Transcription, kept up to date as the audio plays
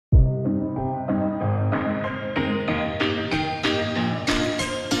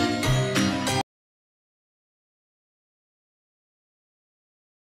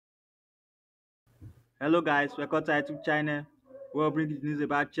Hello guys, welcome to our YouTube channel. We'll bring you news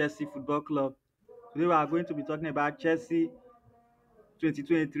about Chelsea Football Club. Today we are going to be talking about Chelsea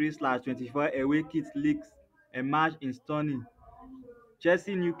 2023/24 away kit leaks emerge in stunning.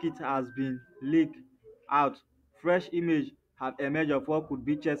 Chelsea new kit has been leaked out. Fresh images have emerged of what could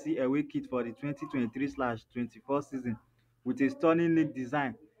be Chelsea away kit for the 2023/24 season with a stunning leaked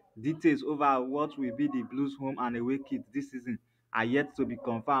design. Details over what will be the Blues home and away kit this season are yet to be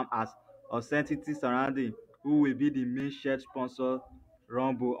confirmed as uncertainty surrounding who will be the main shirt sponsor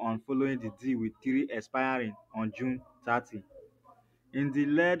rumble on following the deal with three expiring on June 30. In the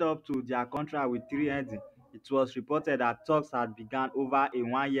lead up to their contract with three ending, it was reported that talks had begun over a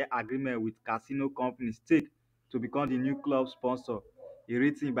one-year agreement with casino company Stake to become the new club sponsor, a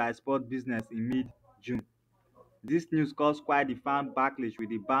written by Sport Business in mid-June. This news caused quite the fan backlash with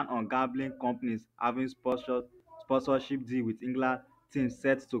the ban on gambling companies having sponsorship deal with England teams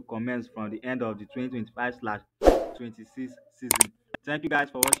set to commence from the end of the 2025/26 season. Thank you guys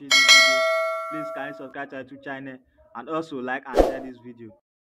for watching this video. Please kindly subscribe to our YouTube channel and also like and share this video.